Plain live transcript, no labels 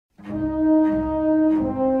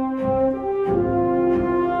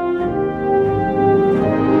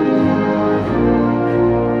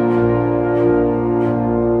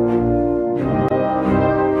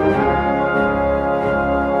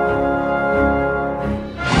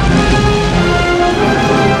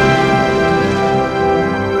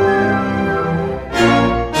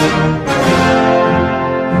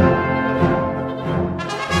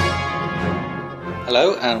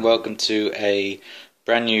and welcome to a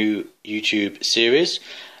brand new YouTube series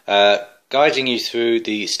guiding you through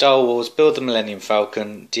the Star Wars Build the Millennium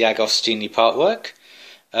Falcon D'Agostini part work.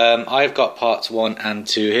 I've got parts 1 and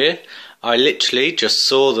 2 here. I literally just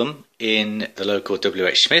saw them in the local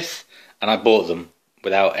WH Smith and I bought them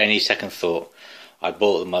without any second thought. I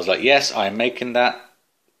bought them, I was like, yes, I'm making that.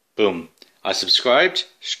 Boom. I subscribed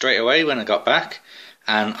straight away when I got back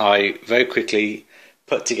and I very quickly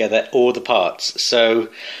put together all the parts. So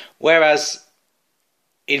whereas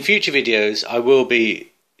in future videos I will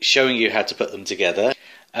be showing you how to put them together,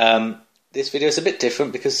 this video is a bit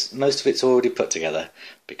different because most of it's already put together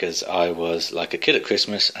because I was like a kid at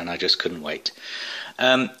Christmas and I just couldn't wait.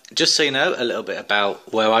 Just so you know a little bit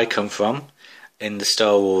about where I come from in the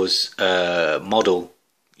Star Wars model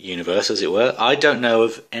universe, as it were. I don't know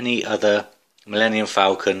of any other Millennium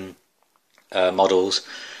Falcon models.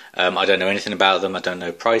 I don't know anything about them. I don't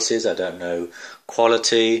know prices. I don't know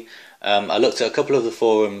quality. I looked at a couple of the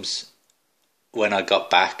forums when I got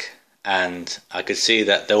back and I could see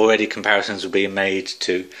that there already comparisons were being made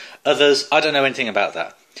to others. I don't know anything about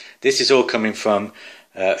that. This is all coming from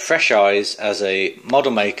fresh eyes as a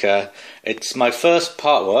model maker. It's my first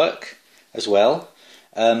part work as well.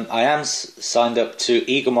 I am signed up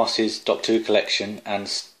to Eagle Moss's Doctor Who collection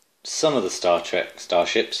and some of the Star Trek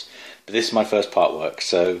starships, but this is my first part work,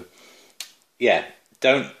 so yeah,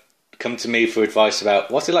 don't come to me for advice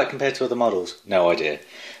about what's it like compared to other models. No idea.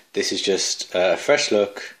 This is just a fresh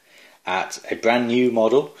look at a brand new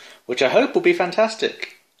model, which I hope will be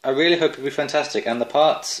fantastic. I really hope it'll be fantastic, and the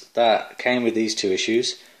parts that came with these 2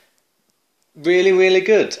 issues, really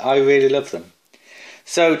good. I really love them.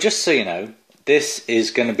 So just so you know, this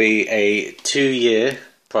is going to be a 2-year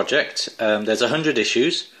project. There's 100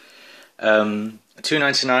 issues,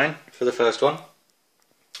 $2.99 for the first one,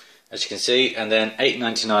 as you can see, and then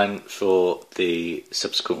 $8.99 for the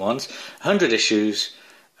subsequent ones. 100 issues.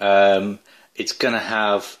 It's going to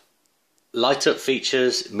have light up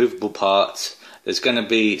features, movable parts. There's going to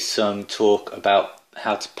be some talk about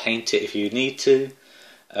how to paint it if you need to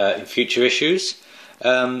in future issues.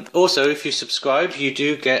 Also, if you subscribe, you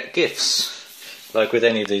do get gifts. Like with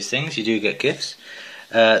any of these things, you do get gifts.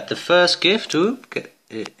 The first gift, get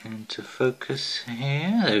it into focus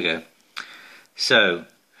here. There we go. So,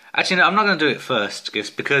 actually, no, I'm not going to do it first, gifts,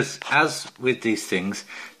 because as with these things,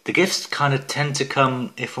 the gifts kind of tend to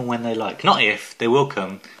come if and when they like. Not if, they will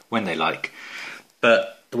come when they like.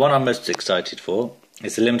 But the one I'm most excited for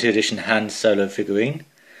is the limited edition Han Solo figurine.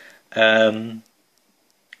 That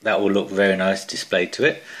will look very nice displayed to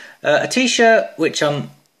it. A t-shirt, which I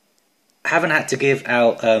haven't had to give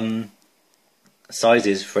out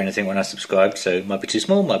sizes for anything when I subscribed, so it might be too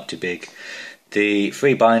small, might be too big. The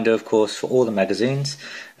free binder, of course, for all the magazines,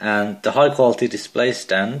 and the high quality display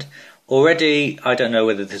stand. Already, I don't know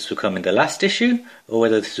whether this will come in the last issue or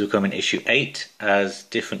whether this will come in issue 8, as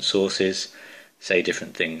different sources say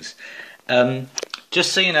different things.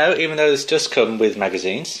 Just so you know, even though this does come with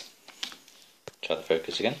magazines, try the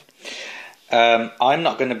focus again, I'm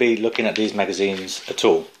not going to be looking at these magazines at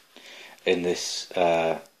all in this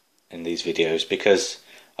in these videos, because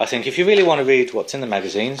I think if you really want to read what's in the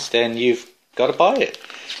magazines, then you've got to buy it.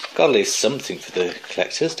 Got to leave something for the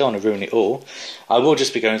collectors, don't want to ruin it all. I will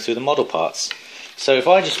just be going through the model parts. So if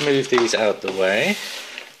I just move these out the way,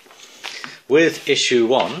 with issue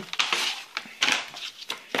 1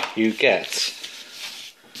 you get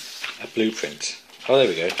a blueprint. Oh, there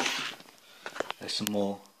we go. There's some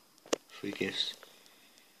more free gifts.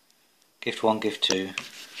 Gift 1, gift 2.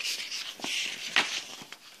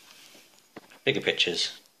 Bigger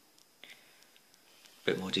pictures. A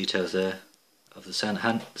bit more details there of the San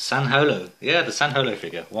Holo. Yeah, the San Holo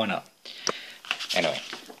figure. Why not? Anyway.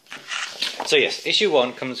 So yes, issue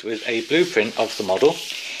 1 comes with a blueprint of the model.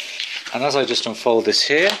 And as I just unfold this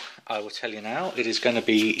here, I will tell you now, it is going to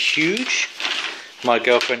be huge. My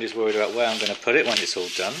girlfriend is worried about where I'm going to put it when it's all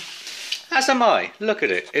done. As am I. Look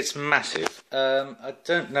at it. It's massive. I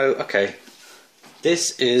don't know. Okay.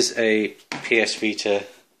 This is a PS Vita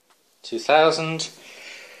 2000.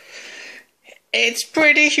 It's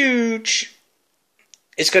pretty huge.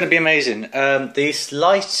 It's going to be amazing.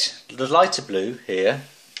 The lighter blue here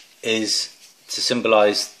is to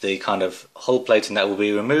symbolise the kind of hull plating that will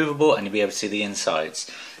be removable and you'll be able to see the insides.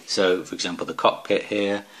 So, for example, the cockpit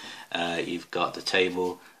here, you've got the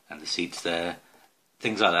table and the seats there,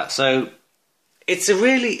 things like that. So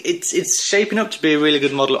it's shaping up to be a really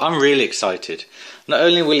good model. I'm really excited. Not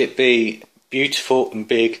only will it be beautiful and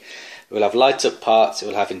big, it will have light up parts, it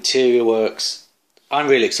will have interior works. I'm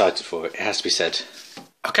really excited for it, it has to be said.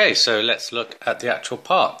 Okay, so let's look at the actual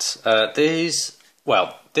parts. This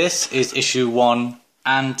is issue 1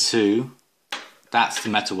 and 2, that's the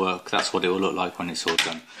metalwork. That's what it will look like when it's all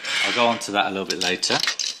done. I'll go on to that a little bit later.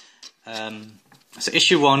 So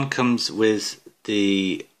issue 1 comes with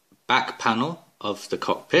the back panel of the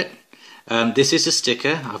cockpit. This is a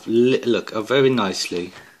sticker. I've very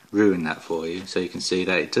nicely ruined that for you, so you can see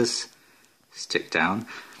that it does stick down.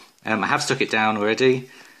 I have stuck it down already.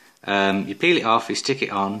 You peel it off, you stick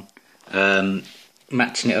it on,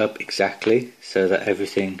 matching it up exactly so that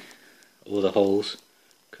everything, all the holes,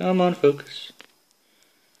 come on, focus,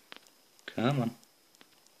 come on,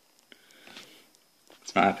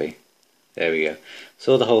 it's not happy, there we go,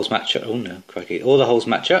 so all the holes match up. Oh no, crikey, all the holes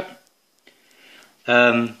match up.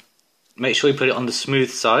 Make sure you put it on the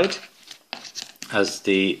smooth side, as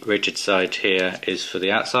the rigid side here is for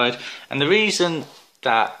the outside, and the reason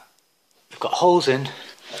that we've got holes in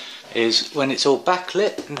is when it's all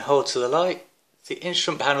backlit and held to the light, the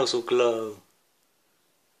instrument panels will glow.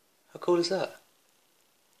 How cool is that?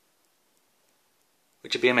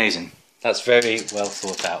 Which would be amazing. That's very well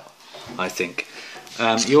thought out, I think.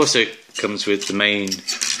 It also comes with the main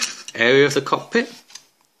area of the cockpit.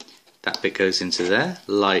 That bit goes into there,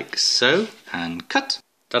 like so, and cut.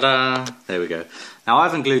 Ta-da! There we go. Now I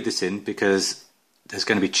haven't glued this in because there's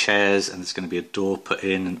going to be chairs and there's going to be a door put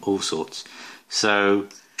in and all sorts. So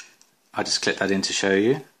I just clip that in to show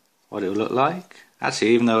you what it will look like. Actually,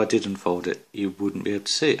 even though I did unfold it, you wouldn't be able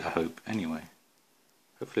to see it, I hope, anyway.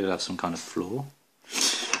 Hopefully it'll have some kind of floor.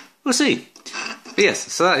 We'll see. But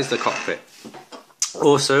yes, so that is the cockpit.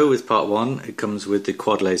 Also, with part 1, it comes with the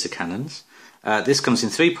quad laser cannons. This comes in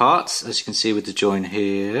 3 parts, as you can see with the join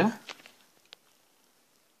here.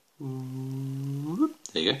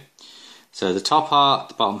 There you go. So the top part,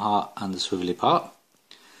 the bottom part, and the swivelly part.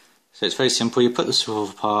 So it's very simple. You put the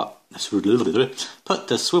swivel part, put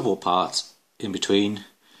the swivel part in between,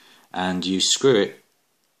 and you screw it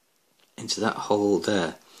into that hole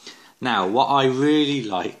there. Now, what I really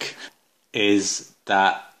like is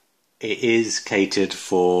that it is catered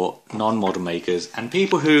for non-model makers and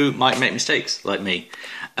people who might make mistakes, like me.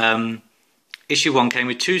 Issue 1 came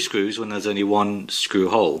with 2 screws when there's only 1 screw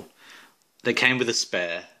hole. They came with a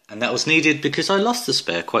spare, and that was needed because I lost the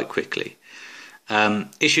spare quite quickly.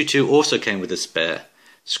 Issue 2 also came with a spare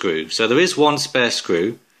screw, so there is 1 spare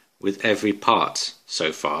screw with every part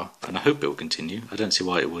so far, and I hope it will continue. I don't see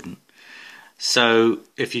why it wouldn't. So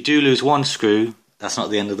if you do lose 1 screw, that's not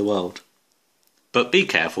the end of the world. But be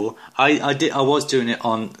careful. I was doing it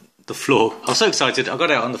on the floor. I was so excited. I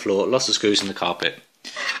got it out on the floor, lost the screws in the carpet.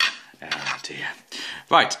 Oh dear.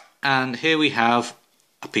 Right, and here we have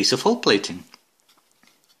a piece of hull plating.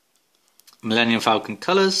 Millennium Falcon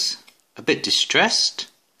colours, a bit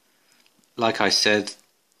distressed. Like I said,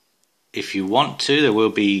 if you want to, there will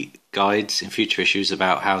be guides in future issues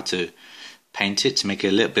about how to paint it to make it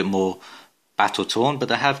a little bit more battle torn, but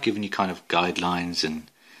they have given you kind of guidelines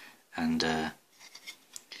and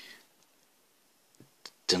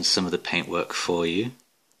done some of the paintwork for you.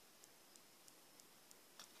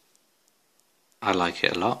 I like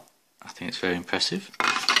it a lot. I think it's very impressive.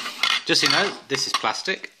 Just so you know, this is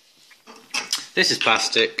plastic. This is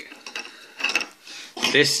plastic.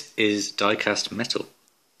 This is die-cast metal.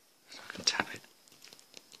 I can tap it.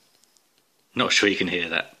 Not sure you can hear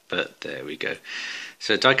that, but there we go.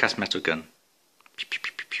 So die-cast metal gun.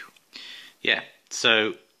 Yeah,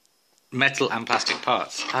 so metal and plastic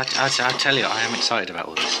parts. I tell you, I am excited about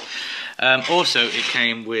all this. Also, it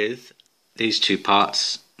came with these 2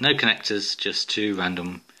 parts. No connectors, just 2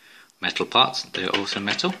 random metal parts. They're also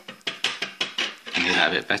metal. You can hear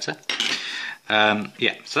that a bit better.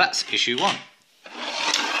 Yeah, so that's issue 1.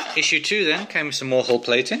 Issue 2 then came with some more hull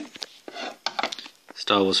plating.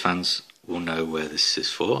 Star Wars fans will know where this is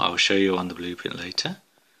for. I will show you on the blueprint later.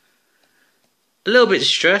 A little bit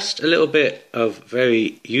distressed, a little bit of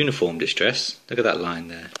very uniform distress. Look at that line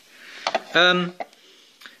there.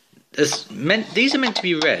 These are meant to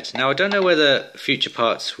be red. Now I don't know whether future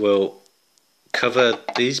parts will cover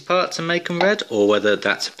these parts and make them red, or whether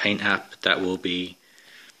that's a paint app that will be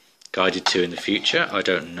guided to in the future. I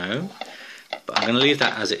don't know, but I'm going to leave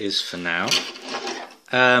that as it is for now.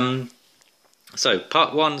 So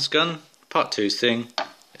part 1's gun, part 2's thing.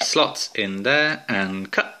 It slots in there and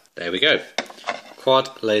cut. There we go.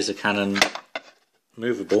 Quad laser cannon,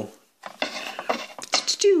 movable.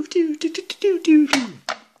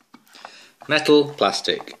 Metal,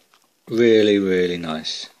 plastic, really, really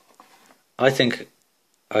nice. I think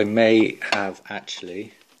I may have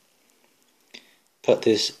actually put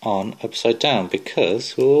this on upside down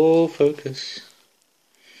because, oh, focus.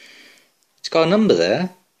 It's got a number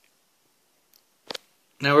there.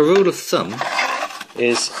 Now, a rule of thumb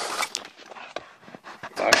is,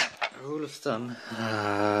 rule of thumb.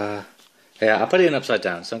 Yeah, I put it in upside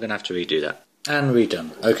down, so I'm going to have to redo that. And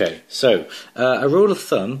redone. Okay, so a rule of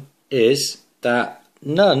thumb is that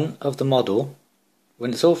none of the model,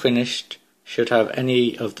 when it's all finished, should have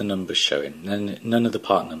any of the numbers showing, none of the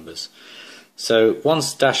part numbers. So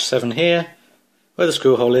 1-7 here, where the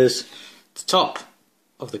screw hole is, the top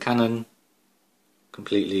of the cannon,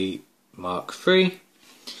 completely mark free.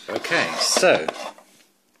 Okay, so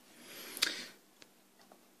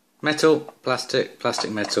metal, plastic,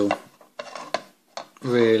 plastic, metal,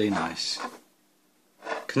 really nice.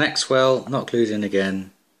 Connects well, not glued in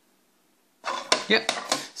again. Yep.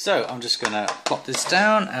 So I'm just going to pop this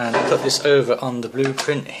down and put this over on the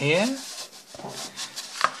blueprint here.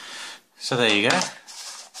 So there you go.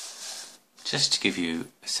 Just to give you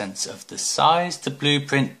a sense of the size, the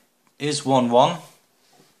blueprint is 1:1.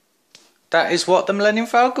 That is what the Millennium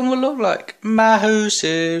Falcon will look like.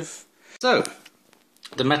 Massive. So,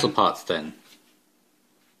 the metal parts then,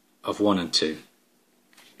 of 1 and 2.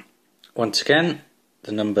 Once again,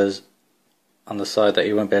 the numbers on the side that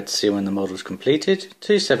you won't be able to see when the model is completed.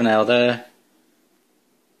 27L there,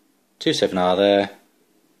 27R there,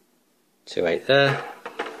 28 there.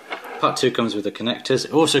 Part 2 comes with the connectors.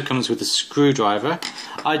 It also comes with a screwdriver.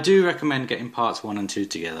 I do recommend getting parts 1 and 2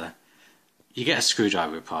 together. You get a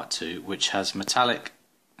screwdriver with part 2, which has which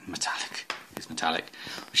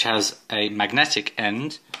has a magnetic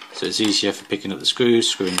end, so it's easier for picking up the screws,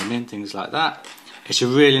 screwing them in, things like that. It's a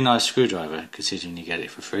really nice screwdriver, considering you get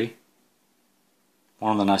it for free.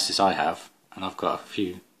 One of the nicest I have, and I've got a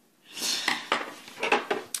few.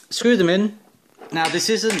 Screw them in. Now this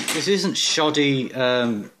isn't shoddy,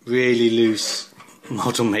 really loose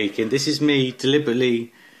model making. This is me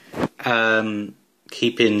deliberately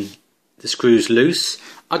keeping the screws loose.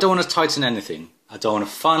 I don't want to tighten anything. I don't want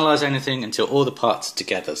to finalise anything until all the parts are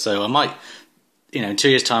together. So I might, in 2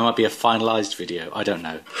 years' time, might be a finalised video. I don't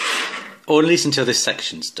know, or at least until this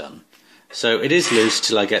section's done. So it is loose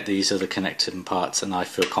till I get these other connected parts, and I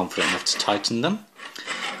feel confident enough to tighten them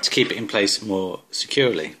to keep it in place more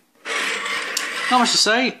securely. Not much to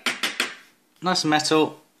say. Nice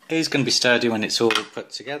metal. It is going to be sturdy when it's all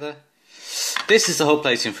put together. This is the whole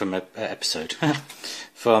plating from episode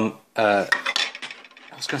from I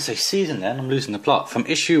was going to say season then, I'm losing the plot. From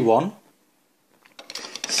issue 1.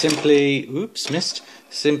 Simply, oops, missed.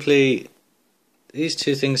 Simply these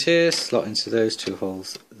two things here slot into those two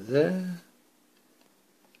holes there.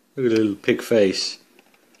 Look at the little pig face.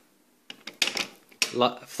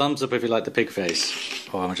 Thumbs up if you like the pig face.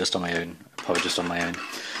 Or I'm just on my own. Probably just on my own.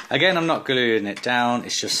 Again, I'm not gluing it down,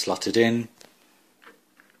 it's just slotted in.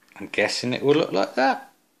 I'm guessing it will look like that.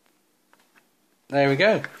 There we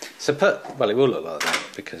go. So well, it will look like that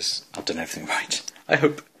because I've done everything right. I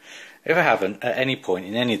hope. If I haven't, at any point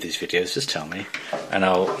in any of these videos, just tell me and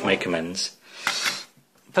I'll make amends.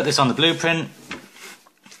 Put this on the blueprint.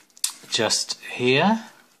 Just here.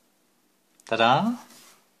 Ta-da.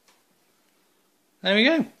 There we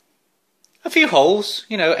go. A few holes.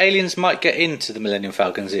 Aliens might get into the Millennium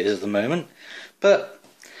Falcon as it is at the moment. But,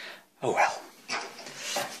 oh well.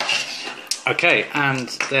 Okay, and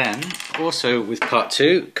then also with part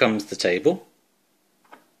 2 comes the table.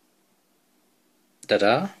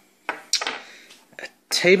 Ta-da. A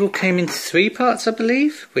table came in 3 parts, I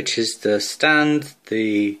believe, which is the stand,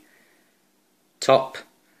 the top,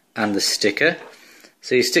 and the sticker.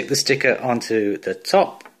 So you stick the sticker onto the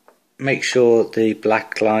top, make sure the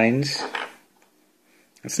black lines,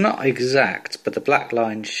 it's not exact, but the black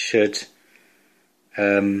lines should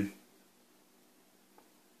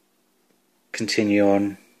continue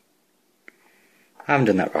on. I haven't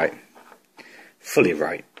done that right. Fully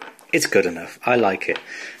right. It's good enough. I like it.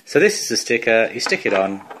 So this is the sticker. You stick it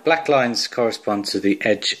on. Black lines correspond to the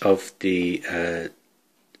edge of the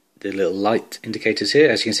little light indicators here.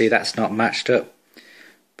 As you can see, that's not matched up,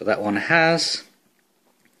 but that one has.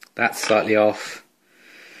 That's slightly off,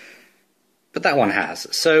 but that one has.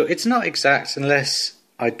 So it's not exact unless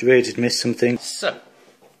I really did miss something. So,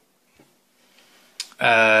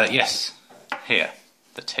 yes, here.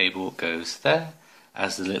 The table goes there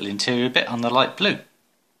as the little interior bit on the light blue.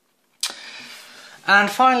 And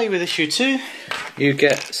finally with issue 2, you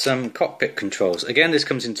get some cockpit controls. Again, this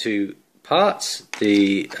comes in 2 parts,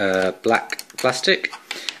 the black plastic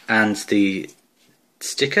and the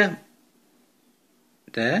sticker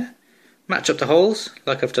there. Match up the holes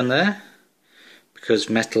like I've done there, because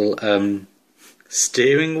metal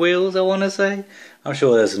steering wheels, I want to say, I'm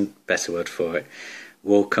sure there's a better word for it,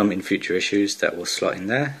 will come in future issues that will slot in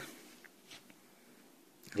there.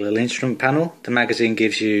 A little instrument panel. The magazine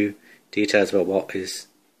gives you details about what this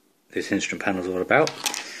instrument panel is all about.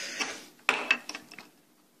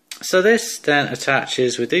 So this then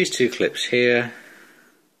attaches with these two clips here,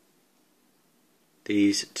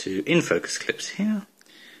 these two in focus clips here,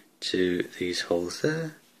 to these holes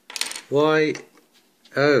there. Why?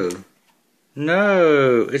 Oh,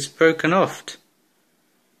 no, it's broken off.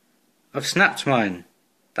 I've snapped mine.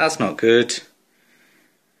 That's not good.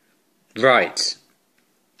 Right,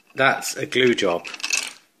 that's a glue job.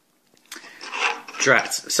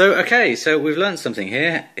 Drat. So, okay, so we've learned something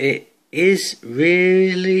here. It is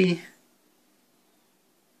really,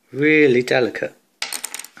 really delicate.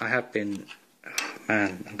 I have been, oh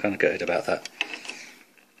man, I'm kind of gutted about that.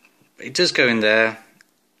 It does go in there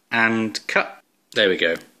and cut. There we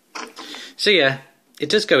go. So yeah, it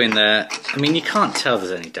does go in there. I mean, you can't tell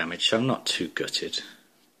there's any damage, so I'm not too gutted.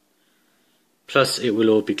 Plus, it will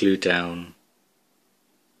all be glued down.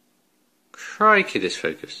 Crikey, this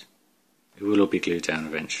focus. It will all be glued down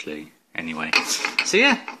eventually anyway. So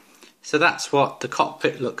yeah, so that's what the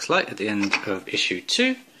cockpit looks like at the end of issue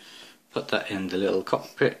 2. Put that in the little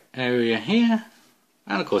cockpit area here.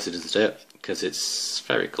 And of course it doesn't stay up because it's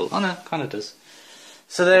spherical. Oh no, kind of does.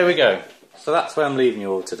 So there we go. So that's where I'm leaving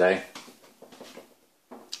you all today.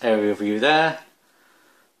 Area view there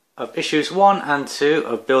of issues 1 and 2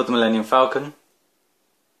 of Build the Millennium Falcon.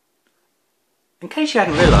 In case you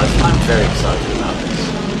hadn't realised, I'm very excited about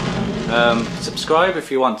this. Subscribe if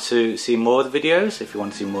you want to see more of the videos, if you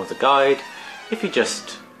want to see more of the guide, if you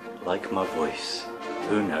just like my voice.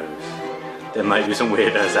 Who knows? There might be some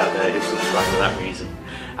weirdos out there who subscribe for that reason.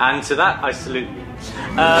 And to that, I salute you.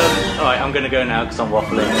 Alright, I'm going to go now because I'm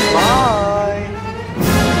waffling. Bye!